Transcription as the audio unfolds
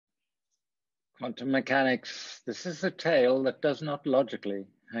Quantum mechanics, this is a tale that does not logically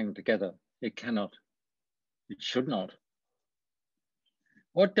hang together. It cannot. It should not.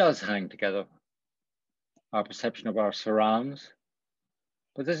 What does hang together? Our perception of our surrounds.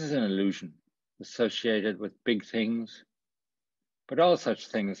 But this is an illusion associated with big things. But all such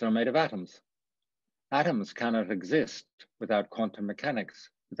things are made of atoms. Atoms cannot exist without quantum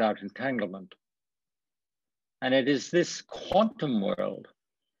mechanics, without entanglement. And it is this quantum world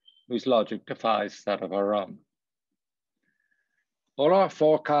whose logic defies that of our own. All our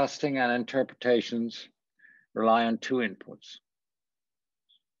forecasting and interpretations rely on two inputs: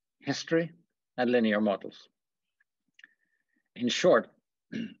 history and linear models. In short,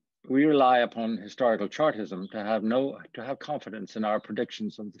 we rely upon historical chartism to have confidence in our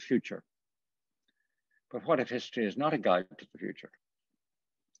predictions of the future. But what if history is not a guide to the future?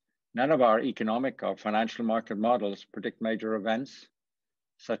 None of our economic or financial market models predict major events,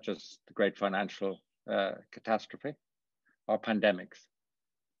 such as the great financial catastrophe or pandemics.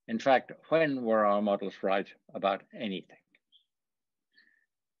 In fact, when were our models right about anything?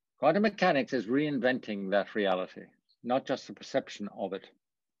 Quantum mechanics is reinventing that reality, not just the perception of it.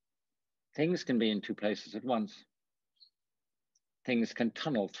 Things can be in two places at once. Things can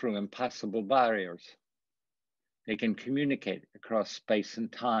tunnel through impassable barriers. They can communicate across space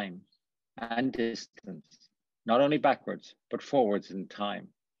and time and distance, not only backwards, but forwards in time.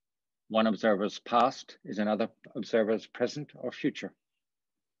 One observer's past is another observer's present or future.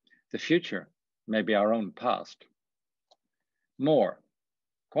 The future may be our own past. More,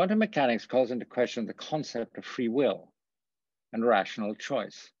 quantum mechanics calls into question the concept of free will and rational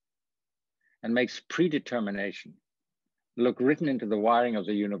choice, and makes predetermination look written into the wiring of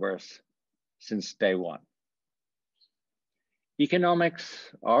the universe since day one. Economics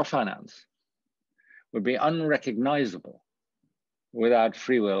or finance would be unrecognizable without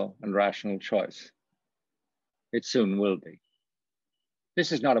free will and rational choice. It soon will be.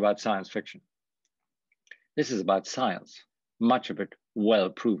 This is not about science fiction. This is about science, much of it well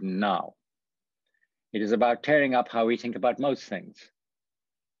proven now. It is about tearing up how we think about most things,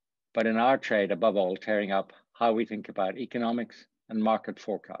 but in our trade, above all, tearing up how we think about economics and market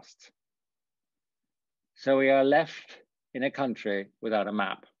forecasts. So we are left in a country without a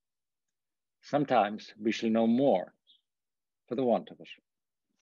map. Sometimes we shall know more for the want of it.